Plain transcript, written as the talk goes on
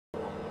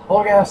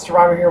Hello guys,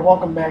 Survivor here.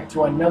 Welcome back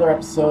to another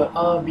episode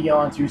of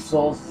Beyond Two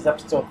Souls. This is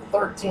episode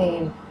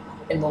 13.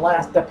 In the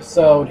last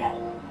episode,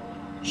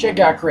 shit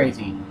got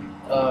crazy.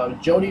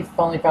 Jodie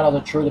finally found out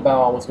the truth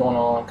about what's going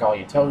on. Call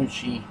you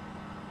Toshi.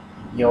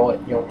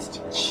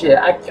 Shit.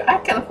 I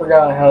kind of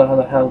forgot how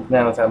the hell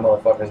pronounce that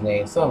motherfucker's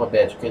name. Son of a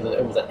bitch, because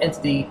it was an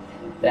entity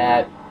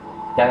that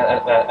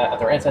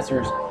their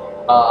ancestors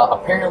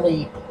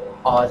apparently,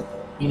 got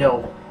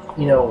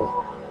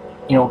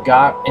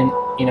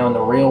in the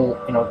real,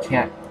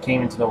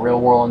 came into the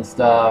real world and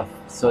stuff,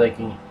 so they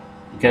can,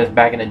 because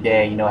back in the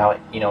day, how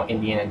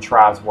Indian and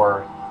tribes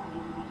were,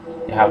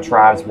 how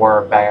tribes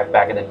were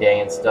back in the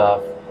day and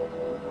stuff,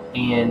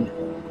 and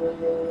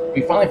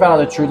we finally found out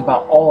the truth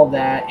about all of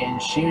that.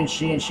 And she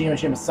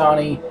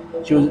Shimasani,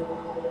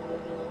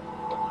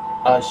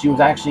 she was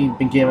actually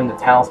been given the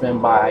talisman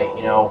by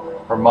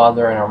her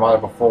mother and her mother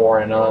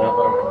before and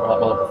another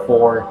mother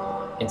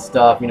before and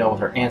stuff, with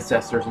her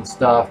ancestors and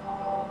stuff.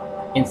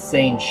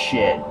 Insane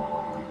shit,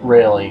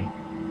 really,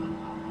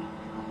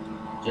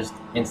 just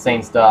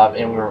insane stuff.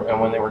 And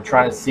when they were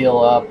trying to seal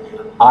up,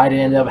 I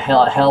ended up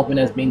helping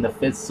as being the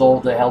fifth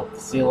soul to help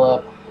seal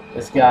up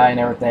this guy and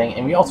everything.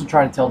 And we also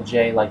tried to tell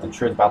Jay like the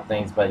truth about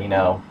things, but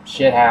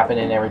shit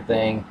happened and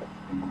everything.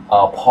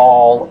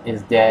 Paul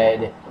is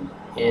dead,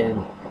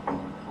 and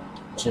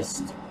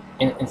just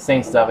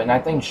insane stuff. And I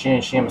think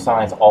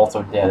Shimasani is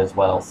also dead as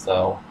well.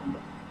 So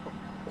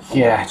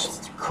yeah,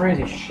 just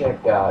crazy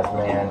shit, guys,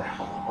 man.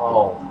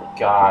 Oh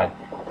god,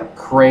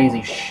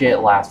 crazy shit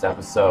last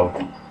episode.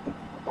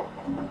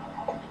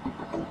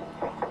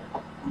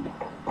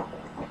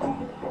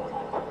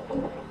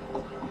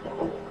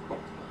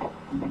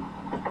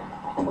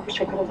 I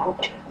wish I could have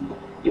helped you.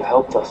 You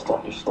helped us to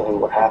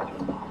understand what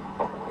happened.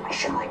 I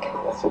feel like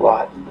I That's a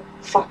lot.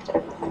 fucked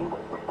everything.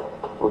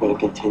 We're going to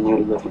continue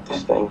to live with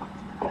this thing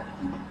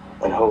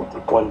and hope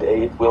that one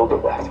day it will go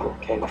back to where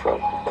it came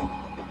from.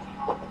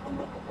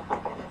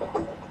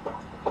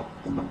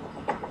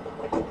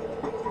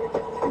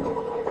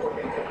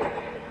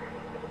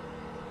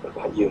 What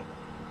about you?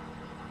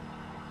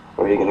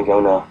 Where are you going to go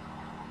now?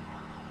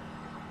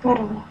 I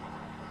don't know.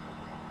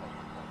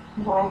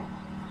 Why?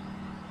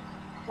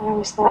 I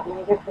always thought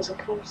my gift was a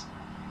curse.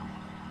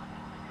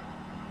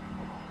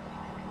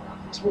 I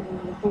was beginning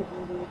to think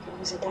maybe I could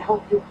use it to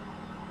help you.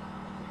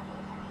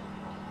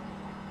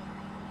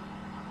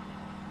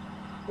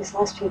 These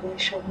last few days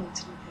showed me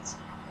it's not that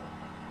simple.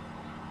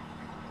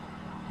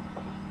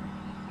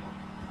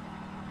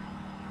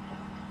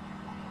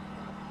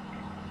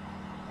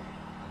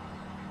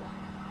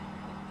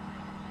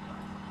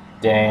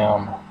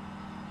 Damn.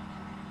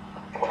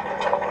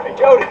 Hey,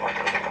 Jodie!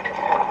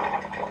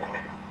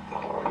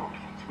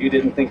 You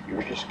didn't think you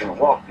were just going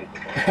to walk, did you?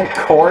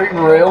 Corey,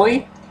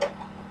 really?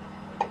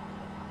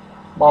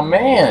 My It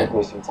man. took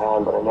me some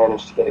time, but I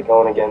managed to get it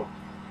going again.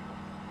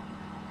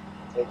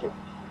 Take it.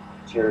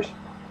 It's yours.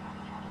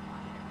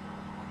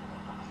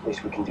 At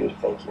least we can do to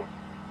thank you.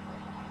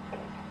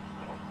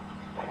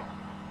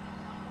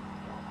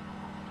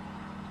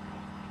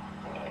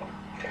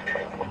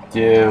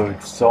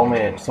 Dude, so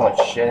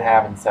much shit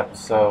happened this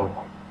episode.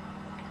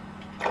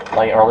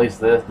 Like, or at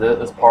least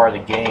this part of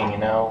the game,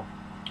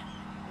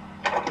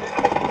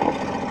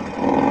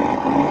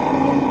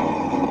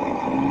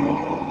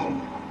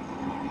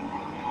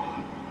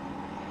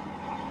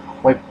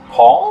 Wait,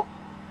 Paul?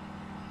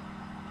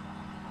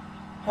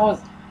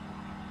 How's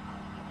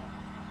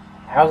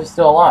he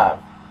still alive?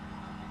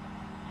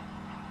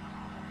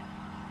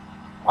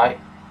 I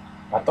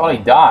thought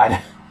he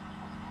died.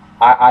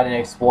 I didn't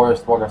explore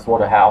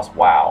the house.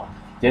 Wow.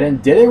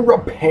 Didn't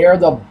repair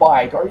the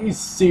bike. Are you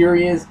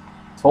serious?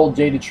 Told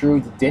Jay the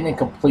truth. Didn't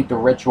complete the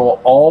ritual.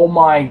 Oh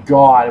my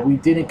god. We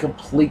didn't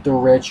complete the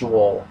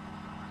ritual.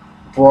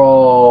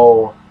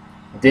 Bro.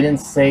 Didn't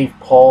save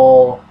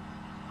Paul.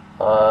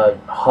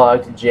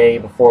 Hugged Jay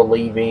before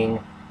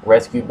leaving.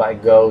 Rescued by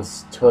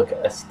ghosts. Took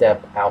a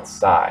step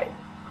outside.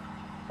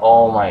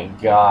 Oh my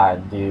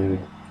god, dude.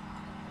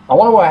 I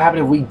wonder what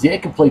happened if we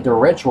did complete the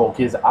ritual,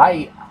 because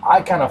I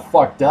kind of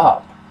fucked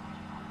up.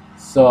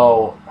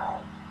 So,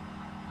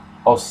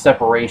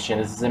 separation.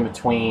 This is in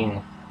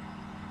between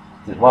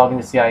the welcome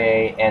to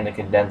CIA and the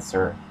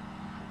condenser.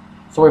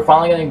 So we're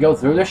finally gonna go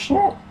through this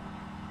shit?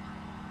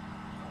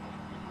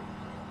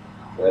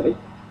 Ready?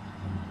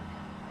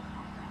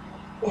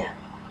 Yeah.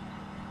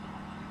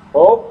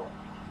 Oh,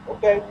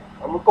 okay.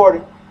 I'm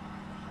recording.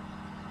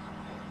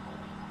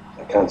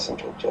 Now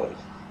concentrate, Jodie.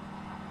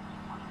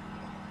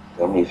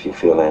 Tell me if you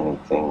feel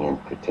anything in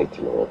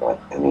particular about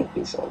any of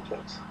these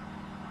objects.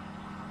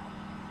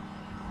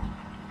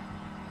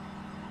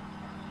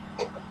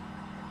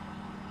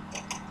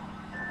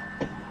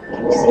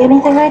 Can you see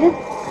anything I did?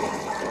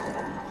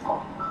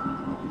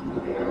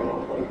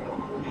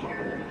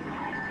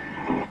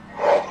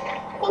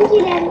 Thank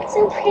you, Dad. It's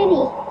so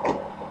pretty.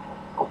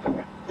 Open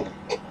it.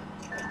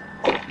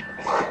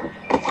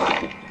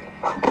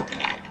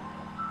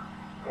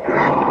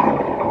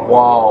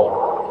 Whoa.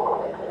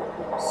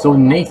 So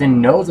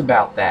Nathan knows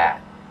about that.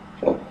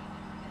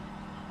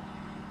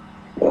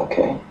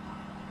 Okay.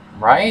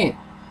 Right?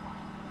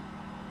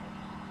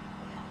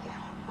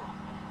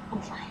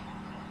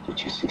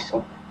 Did you see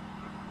something?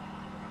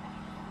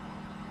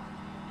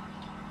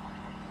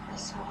 I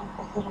saw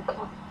a little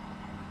girl.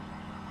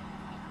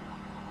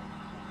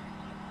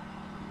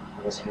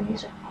 It was her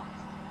music box.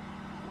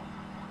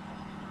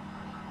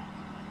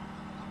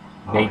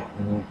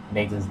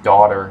 Nathan's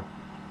daughter,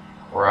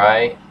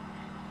 right?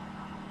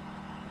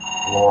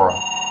 Laura.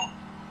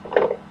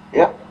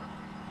 Yeah.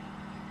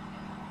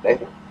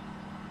 Nathan.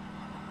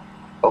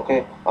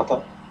 Okay, I'll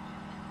talk.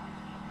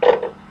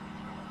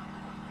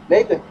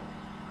 Nathan,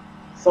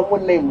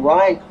 someone named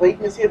Ryan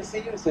Clayton is here to see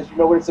you. Says you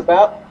know what it's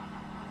about?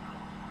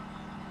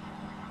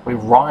 Wait,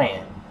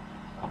 Ryan.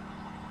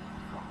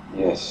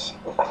 Yes.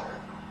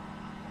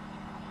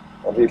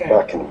 I'll be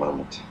back in a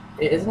moment.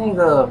 Isn't he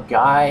the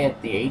guy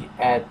at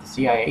the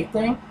CIA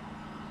thing?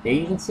 The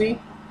agency?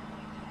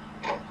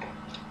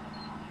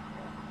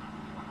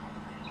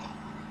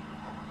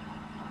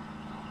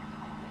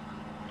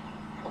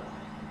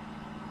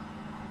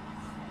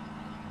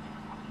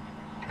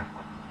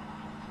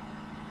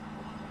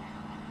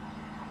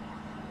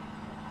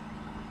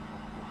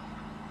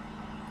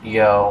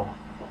 Yo.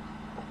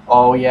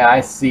 Oh yeah,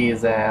 I see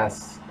his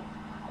ass.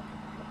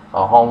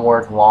 A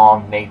homework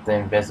long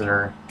Nathan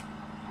visitor.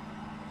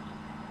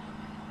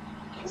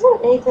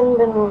 Hasn't Nathan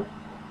been,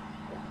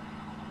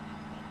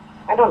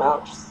 I don't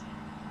know, just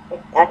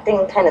like,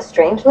 acting kind of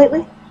strange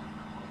lately?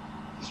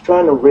 He's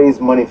trying to raise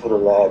money for the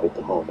lab at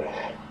the moment.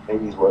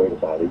 Maybe he's worried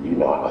about it. You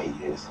know how he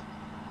is.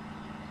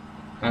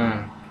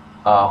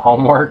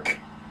 Homework?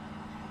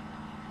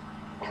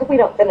 I hope we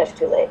don't finish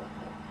too late.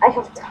 I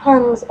have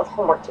tons of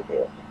homework to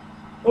do.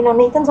 You know,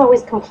 Nathan's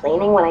always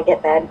complaining when I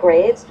get bad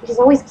grades. He's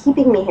always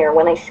keeping me here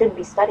when I should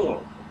be studying.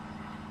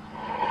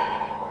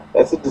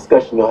 That's a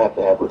discussion you'll have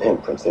to have with him,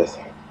 Princess.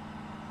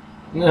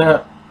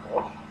 Yeah.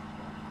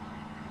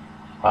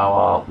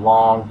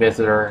 Long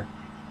visitor.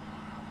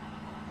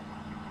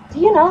 Do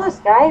you know this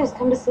guy who's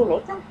come to see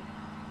Nathan?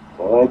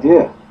 No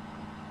idea.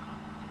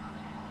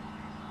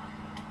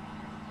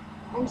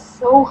 I'm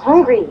so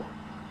hungry.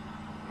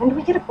 When do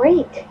we get a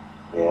break?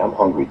 Yeah, I'm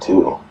hungry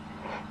too.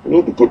 We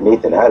need to get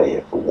Nathan out of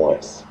here for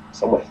once.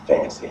 Somewhere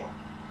fancy.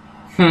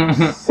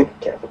 Sick of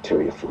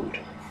cafeteria food.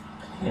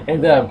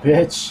 Ain't that a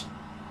bitch?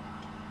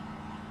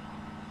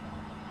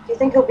 Do you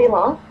think he'll be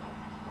long?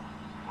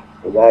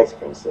 Relax,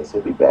 Princess.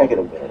 He'll be back in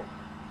a minute.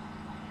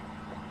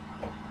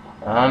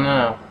 I don't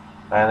know.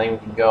 I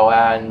think we can go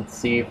out and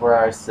see for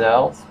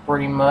ourselves,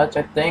 pretty much,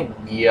 I think.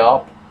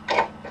 Yup.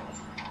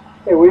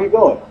 Hey, where you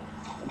going?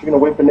 Aren't you gonna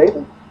wait for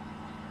Nathan?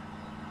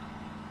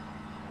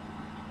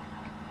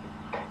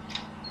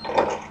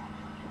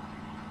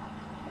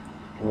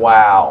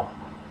 Wow.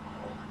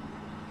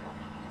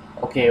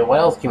 Okay, what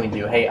else can we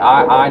do? Hey,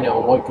 I know.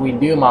 What can we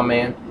do, my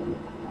man?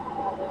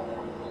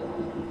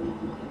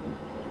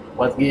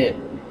 Let's get...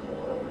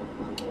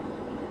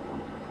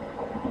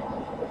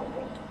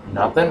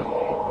 Nothing?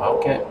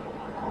 Okay.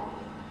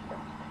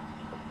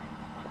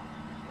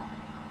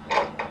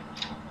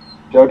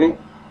 Jodie,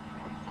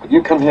 could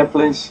you come here,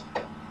 please?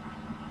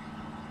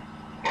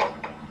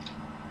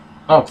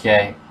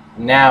 Okay.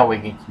 Now we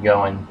can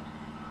go on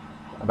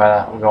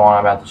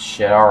about the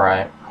shit.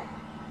 Alright.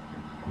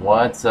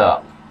 What's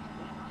up?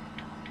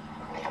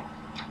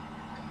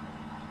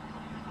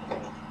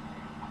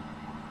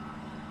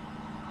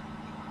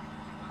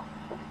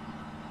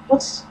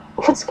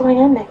 What's going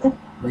on, Nathan?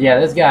 Yeah,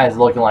 this guy's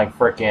looking like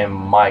frickin'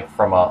 Mike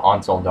from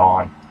Until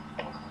Dawn.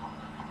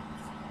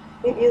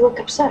 You look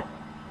upset.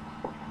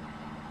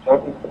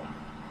 Jodie,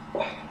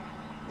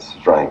 this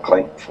is Ryan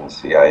Clayton from the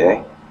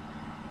CIA.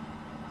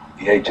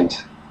 The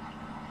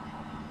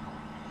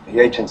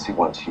agency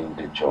wants you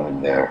to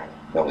join their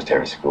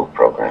military school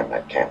program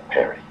at Camp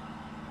Perry.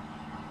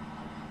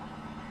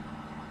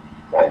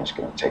 Ryan's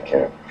going to take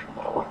care of you from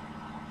now on.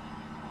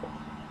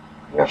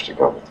 You have to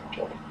go with him,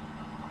 Jodie.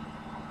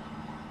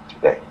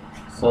 Today.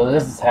 So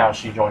this is how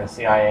she joined the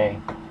CIA.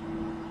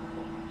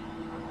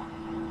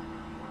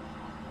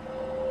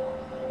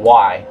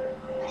 Why?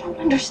 I don't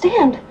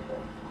understand.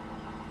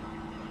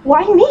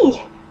 Why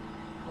me?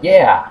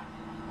 Yeah.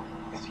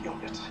 This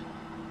unit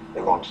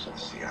belongs to the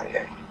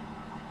CIA.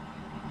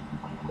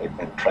 They've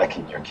been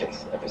tracking your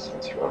case ever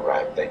since you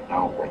arrived. They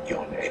know what you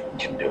and Aiden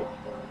can do.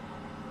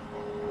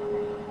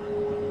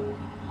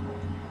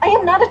 I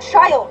am not a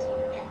child.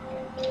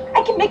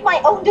 I can make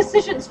my own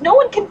decisions. No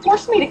one can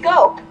force me to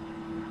go.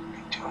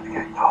 Jodie,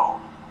 I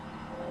know.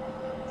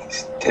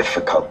 It's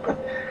difficult, but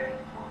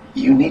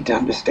you need to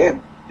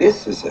understand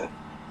this is a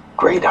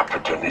great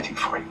opportunity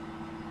for you.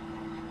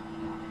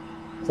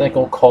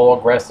 Cynical, cold,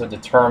 aggressive,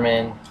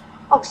 determined.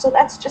 Oh, so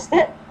that's just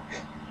it?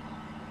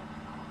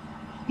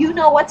 You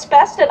know what's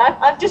best, and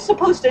I'm just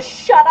supposed to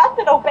shut up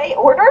and obey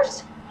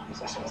orders?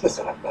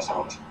 Listen, Miss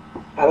Holmes.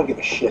 I don't give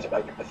a shit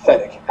about your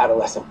pathetic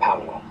adolescent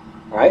pouting. All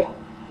right?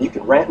 You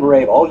can rant and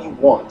rave all you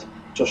want.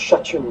 Just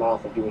shut your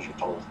mouth and do as you're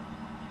told.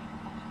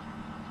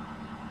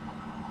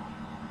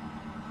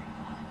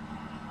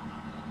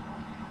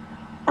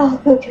 I'll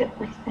go get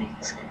my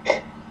things.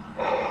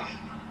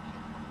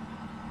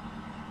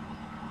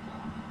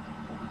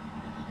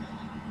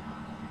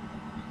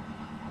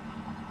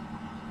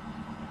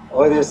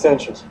 Only the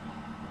essentials.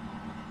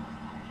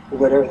 We've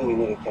got everything you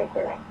need at Camp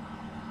Barry.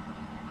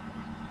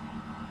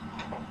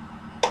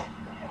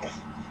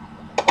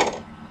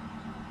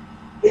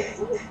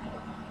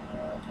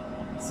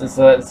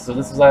 So this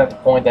was at the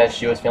point that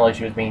she was feeling like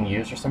she was being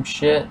used or some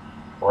shit,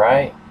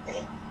 right?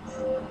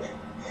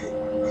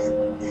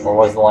 Or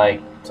was it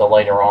like till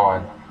later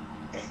on?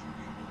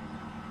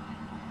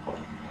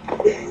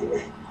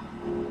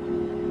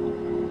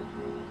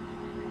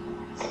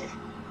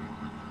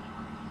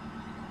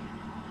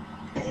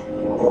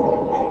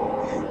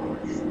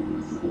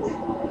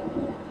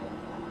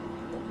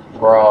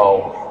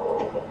 Bro.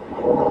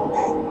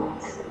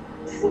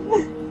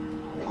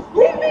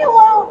 Leave me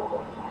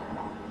alone!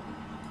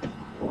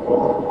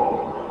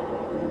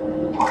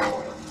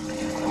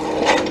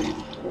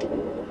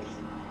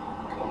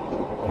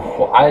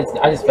 Well, I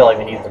just feel like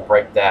we need to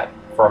break that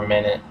for a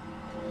minute.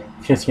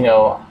 Because, you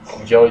know,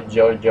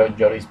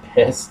 Jodie's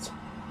pissed.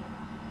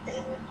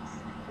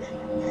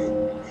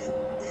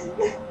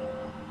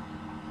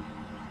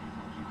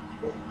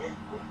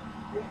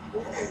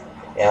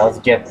 Yeah, let's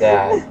get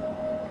that.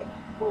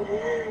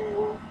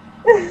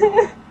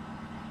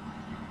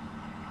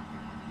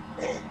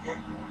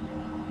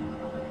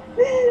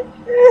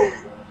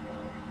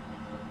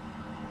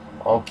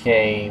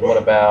 Okay, what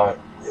about...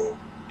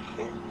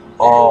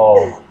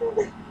 Oh.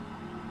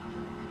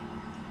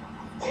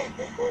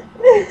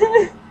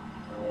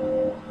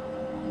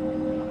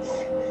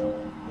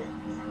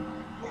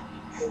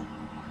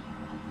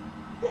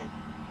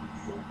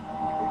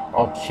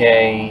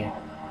 Okay.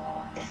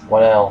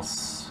 What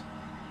else?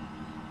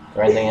 Is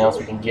there anything else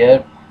we can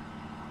get?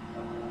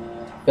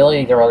 I feel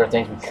like there are other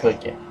things we could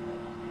get.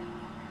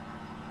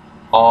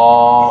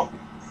 Oh.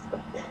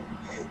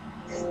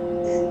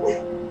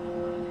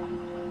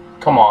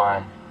 Come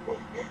on.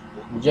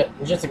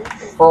 Just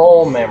for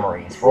old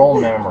memories. For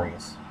old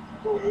memories.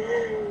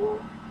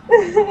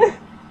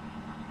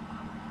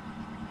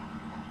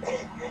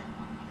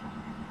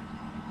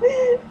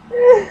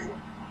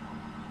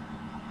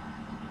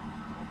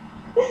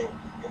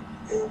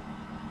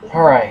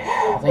 Alright,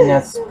 I think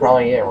that's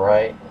probably it,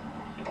 right?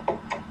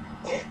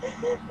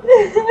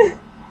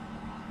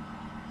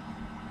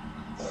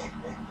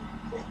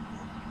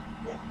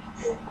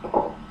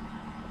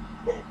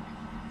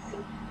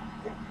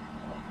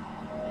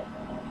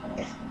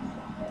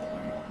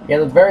 Yeah,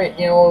 the very,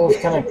 you know, it was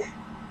kind of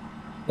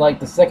like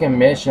the second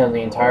mission of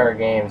the entire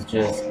game is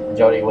just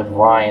Jodie with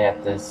Ryan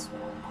at this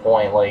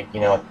point, like, you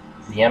know, at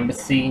the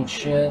embassy and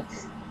shit.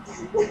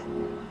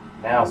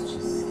 Now it's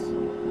just...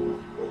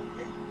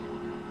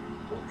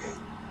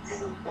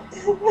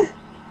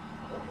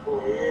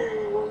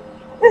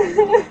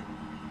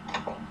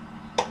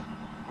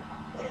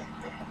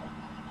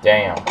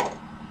 Damn.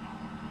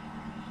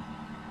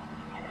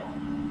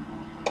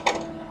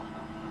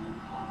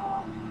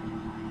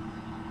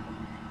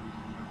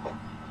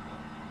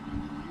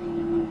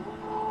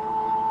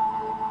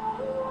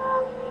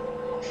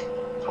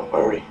 Don't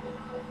worry.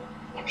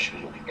 I'm sure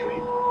you'll be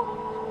great.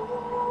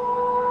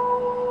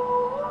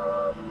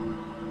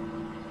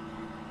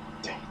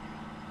 Dang.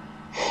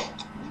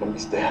 I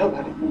miss the hell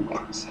out of you,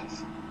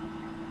 princess.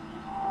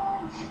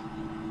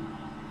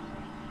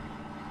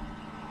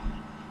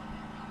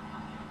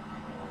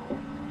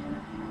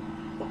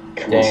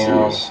 Come and see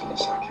you as soon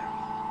as I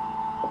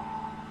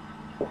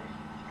can.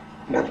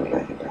 Never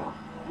let you down.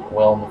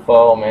 Willem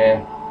Dafoe,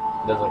 man,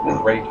 does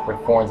a great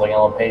performance like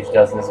Ellen Page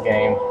does in this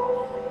game.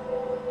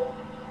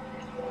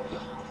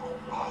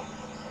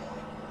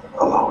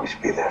 I'll always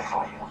be there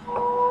for you.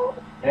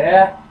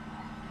 Yeah.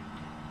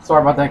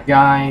 Sorry about that,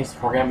 guys.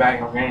 We're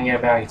gonna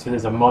get back to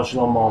this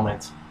emotional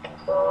moment.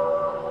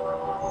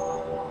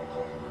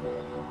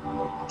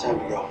 Time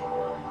to go.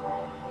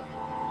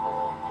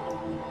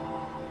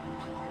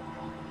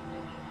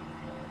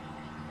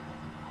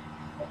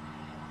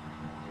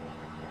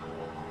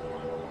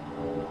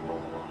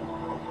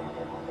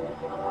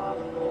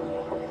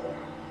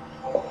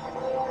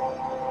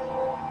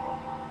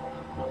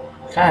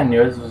 Kind of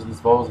knew this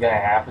was what was gonna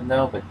happen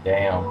though, but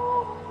damn,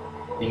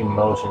 the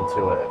emotion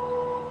to it,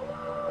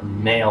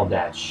 nailed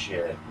that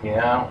shit, you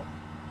know.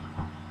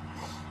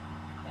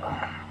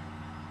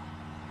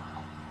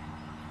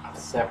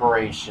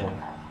 Separation.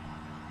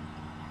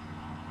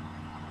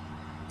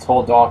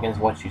 Told Dawkins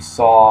what you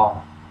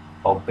saw.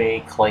 Obey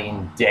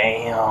Clayton.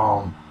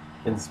 Damn.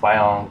 Didn't spy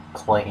on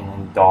Clayton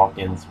and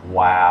Dawkins.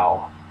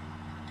 Wow.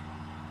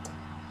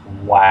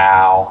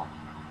 Wow.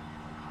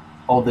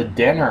 Oh, the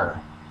dinner.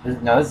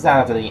 Now this is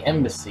after the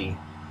embassy.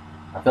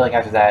 I feel like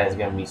after that is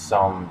gonna be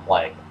some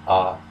like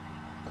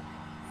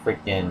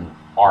freaking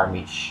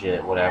army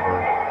shit,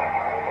 whatever.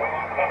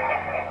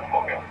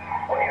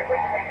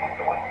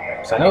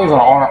 So I know it was on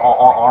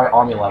our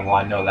army level.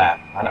 I know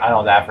that. I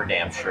know that for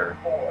damn sure.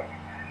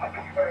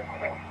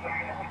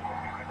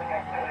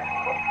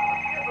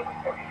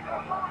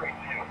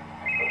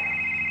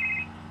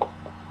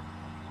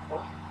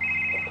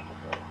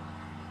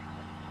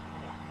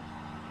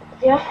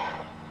 Yeah?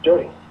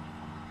 Jodie.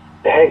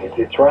 Hey,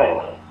 it's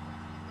Ryan.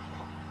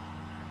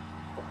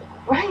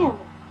 Ryan,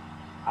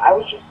 I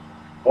was just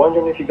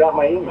Wondering if you got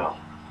my email.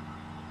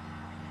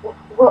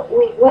 What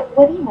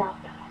email?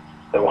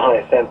 The one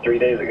I sent 3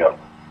 days ago.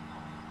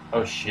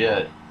 Oh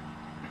shit.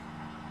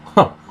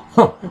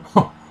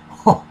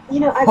 You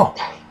know,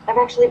 I've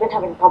actually been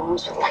having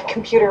problems with my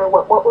computer.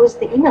 What was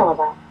the email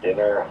about?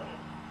 Dinner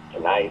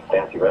tonight,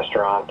 fancy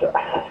restaurant.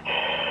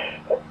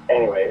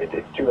 Anyway,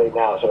 it's too late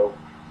now, so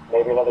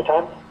maybe another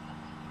time?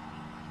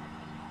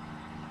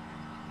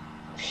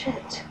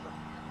 Shit.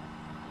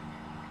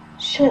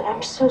 Shit,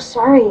 I'm so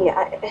sorry.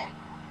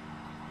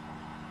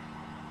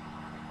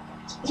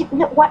 You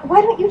know,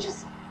 why don't you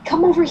just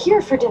come over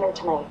here for dinner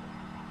tonight?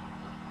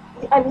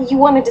 I mean, you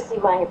wanted to see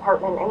my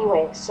apartment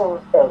anyway,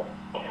 so...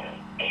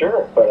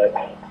 Sure, but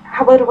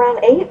How about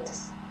around 8?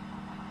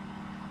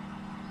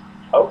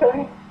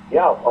 Okay.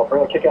 Yeah, I'll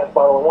bring a kick-ass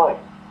bottle of wine.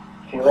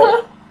 See you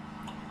later.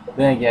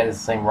 Then again, it's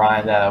the same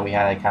Ryan that we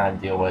had to kind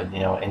of deal with, you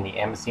know, in the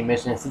embassy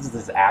mission. Since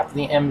this is after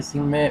the embassy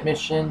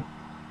mission,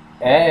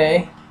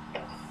 hey,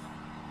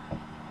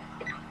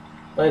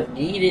 let's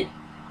get it.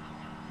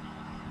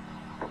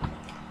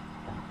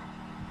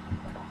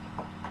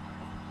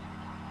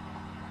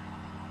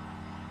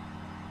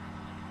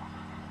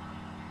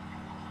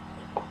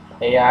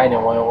 Hey, I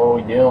know what are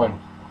we doing?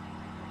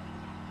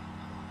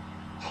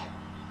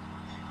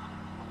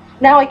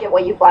 Now I get why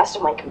you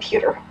blasted my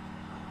computer.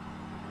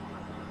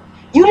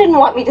 You didn't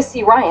want me to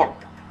see Ryan.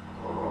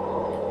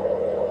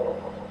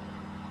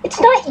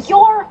 It's not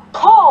your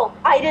call,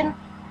 Aiden.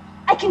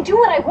 I can do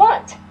what I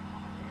want.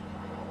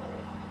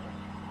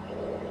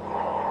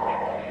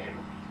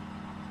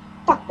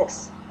 Fuck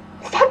this.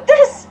 Fuck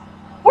this!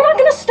 We're not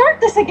gonna start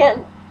this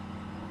again.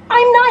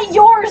 I'm not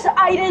yours,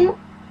 Aiden.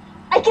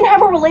 I can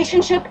have a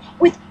relationship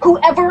with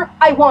whoever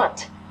I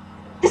want.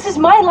 This is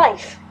my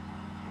life.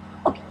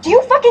 Okay, do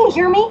you fucking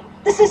hear me?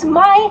 This is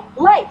my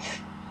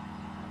life.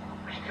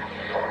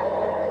 You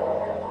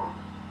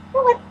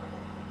know what?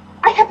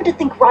 I happen to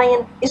think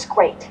Ryan is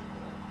great.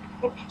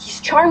 He's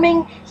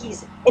charming,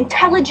 he's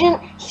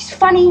intelligent, he's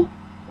funny.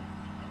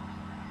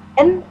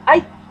 And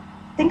I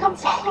think I'm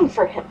falling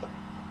for him.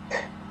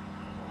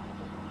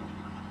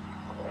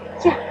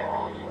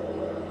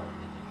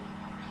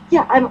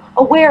 Yeah, I'm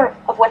aware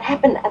of what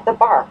happened at the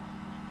bar.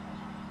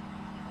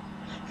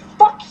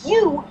 Fuck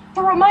you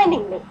for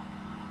reminding me.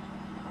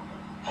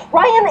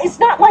 Ryan is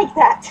not like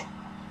that.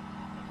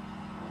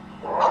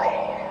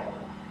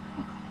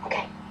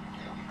 Okay.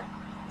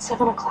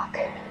 7 o'clock.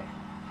 I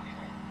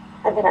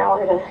have an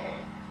hour to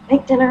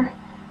make dinner,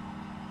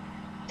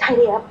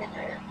 tidy up, and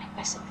make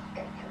myself look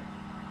good.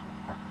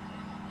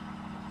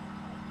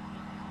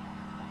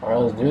 Alright,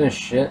 let's do this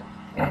shit.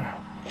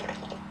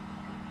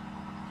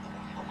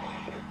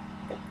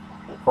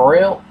 For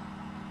real?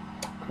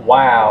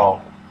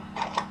 Wow.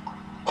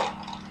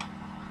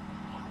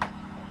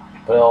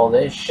 Put all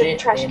this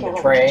shit in the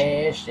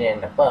trash,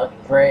 in the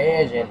fucking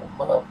trash, in the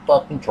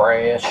motherfucking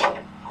trash.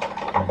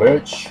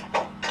 Bitch.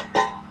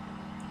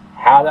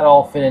 How that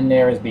all fit in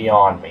there is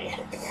beyond me.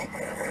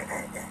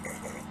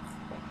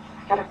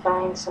 I gotta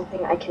find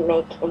something I can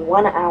make in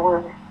 1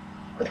 hour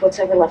with what's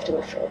ever left in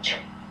the fridge.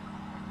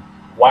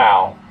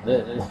 Wow.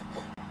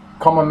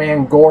 Call my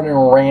man Gordon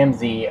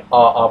Ramsay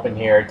up in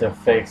here to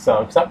fix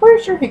some, because I'm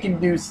pretty sure he can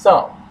do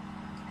some.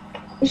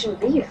 Asian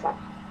beef. I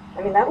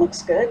mean, that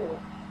looks good.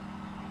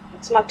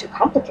 It's not too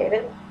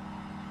complicated.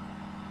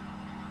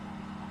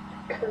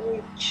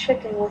 Curried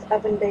chicken with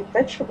oven-baked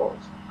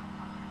vegetables.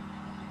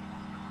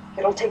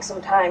 It'll take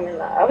some time in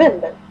the oven,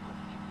 but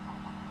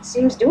it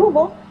seems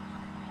doable.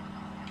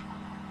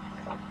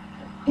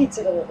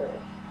 Pizza delivery.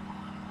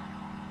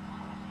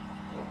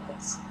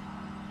 It's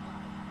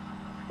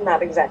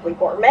not exactly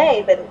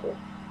gourmet, but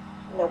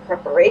no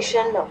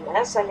preparation, no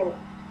mess. I mean,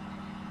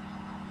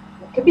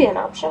 it could be an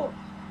option.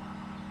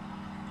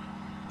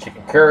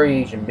 Chicken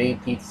curry, Asian beef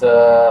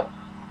pizza.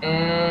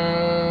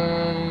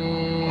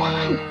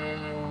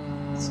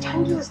 It's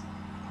time to just,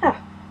 yeah.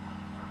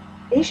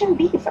 Asian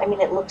beef. I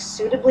mean, it looks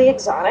suitably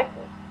exotic.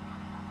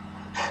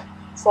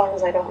 As long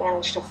as I don't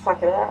manage to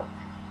fuck it up.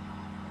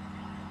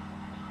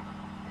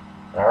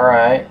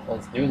 Alright,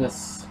 let's do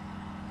this.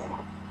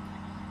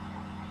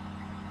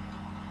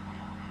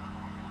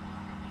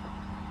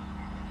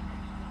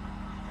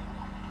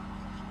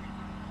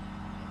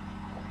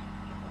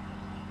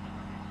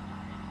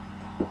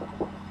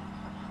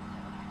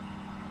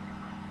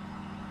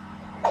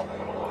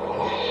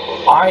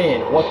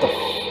 Ian, what the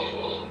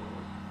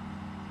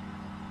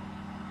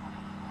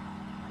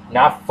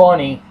Not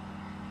funny.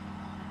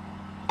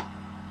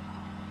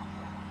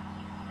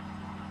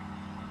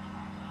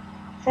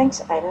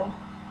 Thanks, Ivan.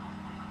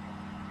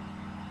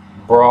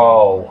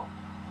 Bro.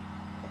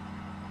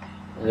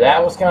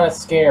 That was kind of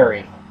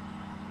scary.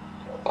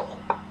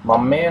 My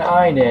man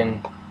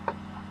Aiden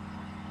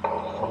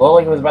looked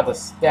like he was about to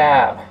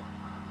stab.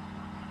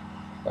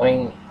 I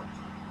mean,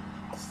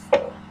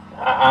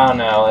 I don't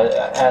know.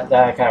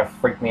 That kind of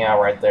freaked me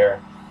out right there.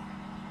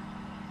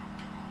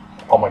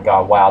 Oh my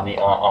god, wow, the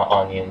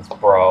onions,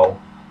 bro.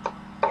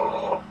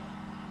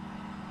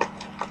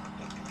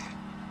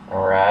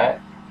 Alright.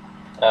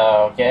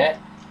 Okay.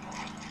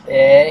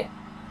 Hey.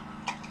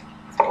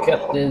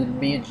 cut this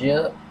bitch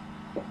up.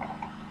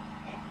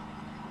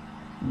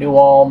 Do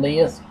all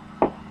this.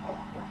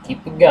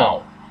 Keep it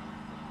going.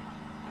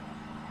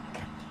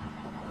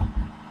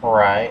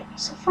 Alright.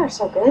 So far,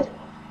 so good.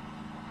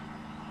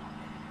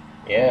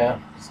 Yeah,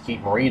 just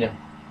keep reading.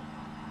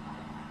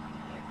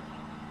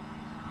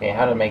 Okay,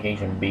 how to make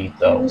Asian beat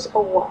though? Use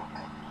a walk.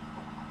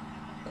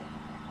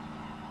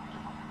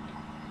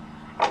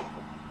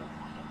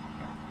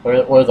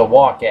 Where's a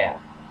walk at?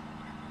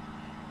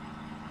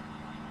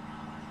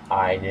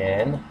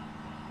 Aiden.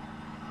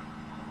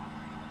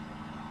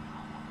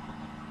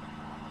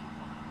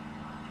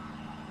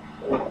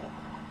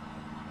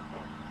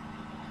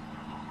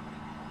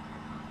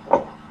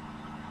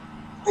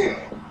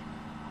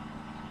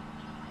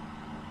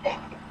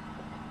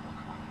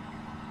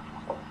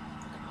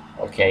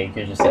 Okay, you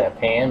could just say a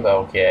pan, but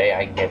okay,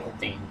 I can get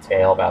the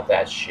detail about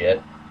that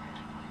shit.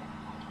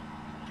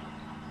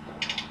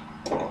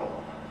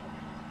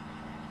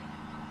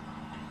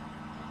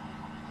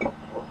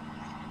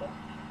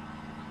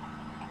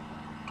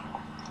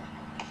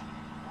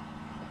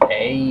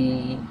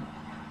 Hey.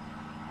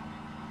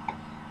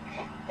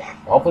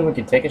 Hopefully we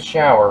can take a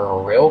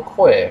shower real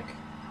quick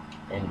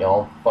and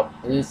don't fuck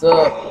this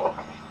up.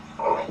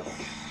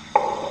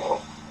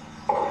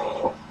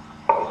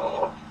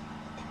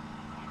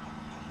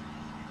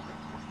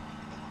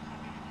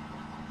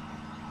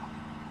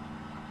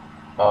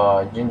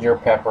 Ginger,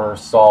 pepper,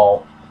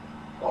 salt.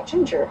 Well,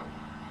 ginger.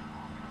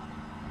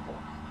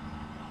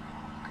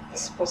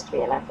 It's supposed to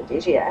be an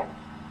aphrodisiac.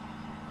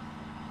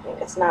 I mean,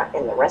 it's not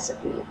in the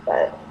recipe,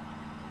 but...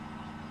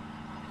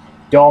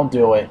 Don't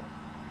do it.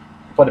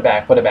 Put it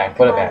back, put it back,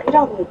 put it back. You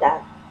don't need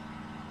that.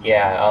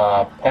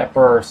 Yeah,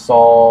 pepper,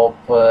 salt,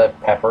 put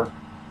pepper.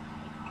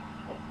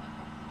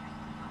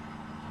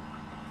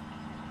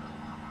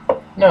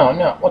 No,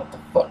 no, what the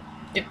fuck?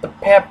 Get the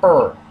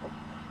pepper.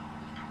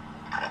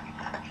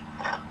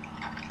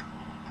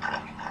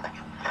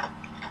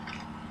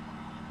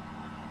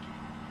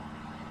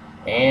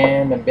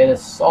 And a bit of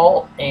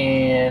salt,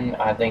 and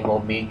I think we'll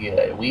be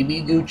good. We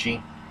be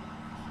Gucci.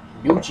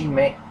 Gucci,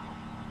 man.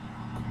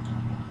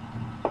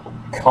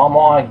 Come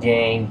on,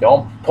 gang.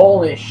 Don't pull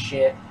this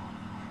shit.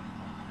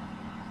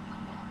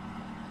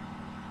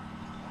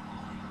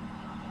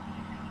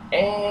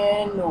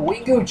 And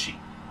we Gucci.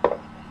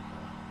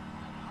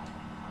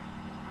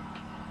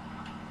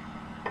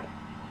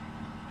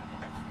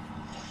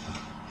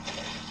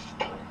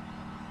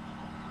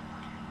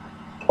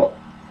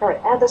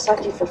 Alright, add the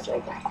sake for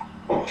flavor.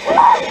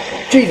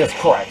 Jesus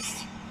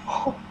Christ.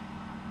 I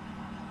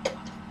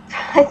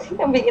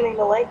think I'm beginning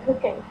to like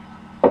cooking.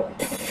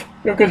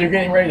 Because you're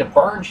getting ready to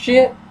burn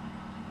shit?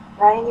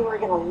 Ryan, you are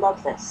gonna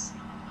love this.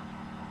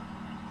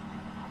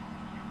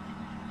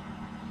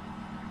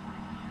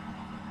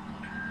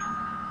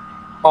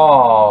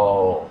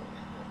 Oh.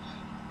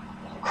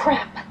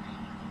 Crap.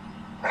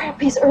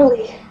 Crap, he's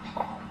early.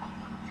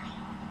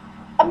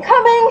 I'm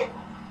coming!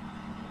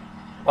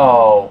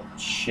 Oh,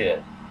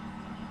 shit.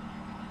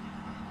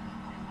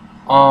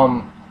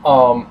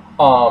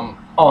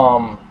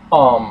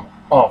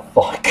 Oh,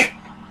 fuck.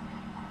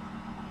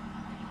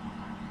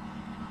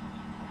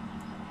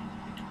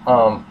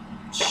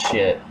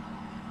 Shit.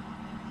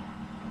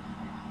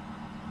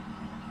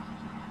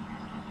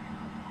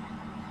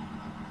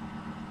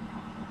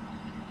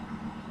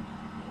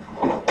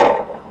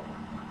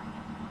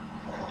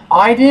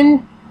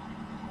 Aiden?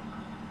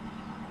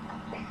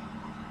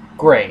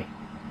 Great.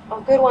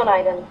 Oh, good one,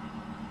 Aiden.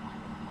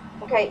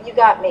 Okay, you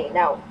got me.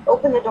 Now,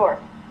 open the door.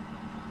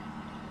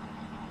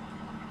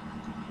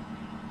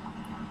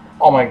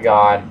 Oh my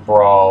god,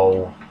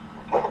 bro.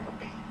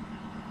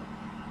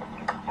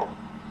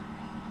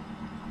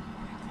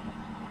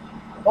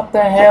 What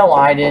the hell,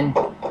 Aiden?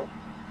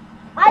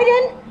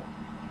 Aiden!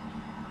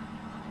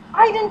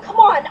 Aiden, come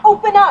on,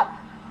 open up!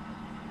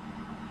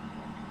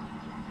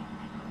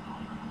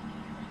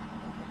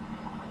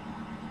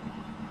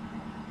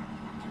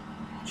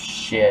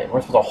 Shit,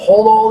 we're supposed to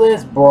hold all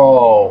this,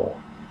 bro.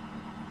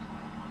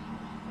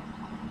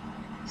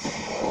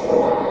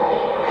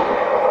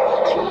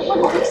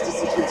 One of these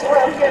decisions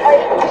around here,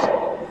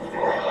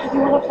 Aiden. You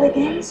wanna play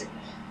games?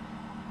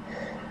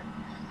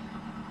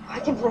 I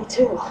can play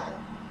too.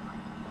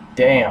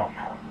 Damn.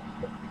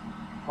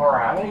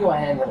 Alright, I'm gonna go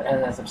ahead and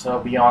end this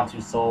episode Beyond Two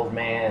Souls,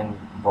 man.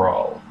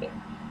 Bro.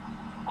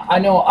 I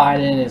know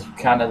Aiden is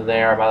kind of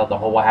there about the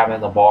whole what happened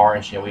at the bar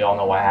and shit. We all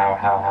know how it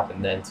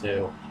happened then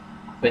too.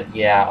 But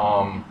yeah,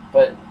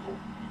 but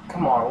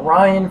come on,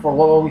 Ryan, for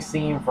what we've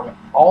seen from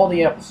all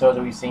the episodes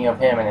that we've seen of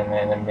him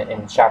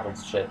and chapters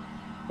and shit,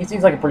 he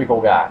seems like a pretty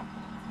cool guy.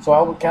 So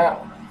I would kind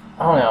of,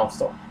 I don't know.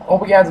 So I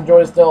hope you guys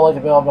enjoyed it still. Like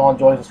the video if y'all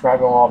enjoyed, subscribe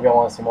if y'all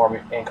want to see more,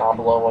 and comment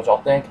below what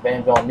y'all think.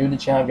 If y'all new to the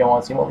channel, if y'all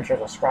want to see more, be sure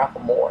to subscribe for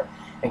more.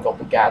 And hope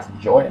you guys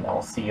enjoyed it, and I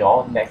will see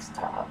y'all next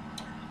time.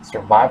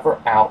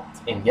 Survivor out.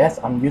 And yes,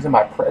 I'm using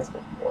my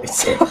president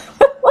voice.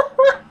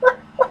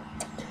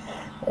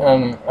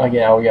 Again,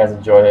 I hope you guys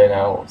enjoyed it, and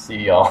I will see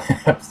y'all in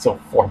episode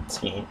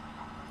 14.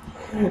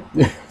 My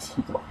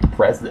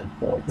president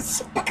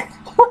voice.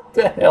 What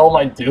the hell am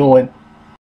I doing?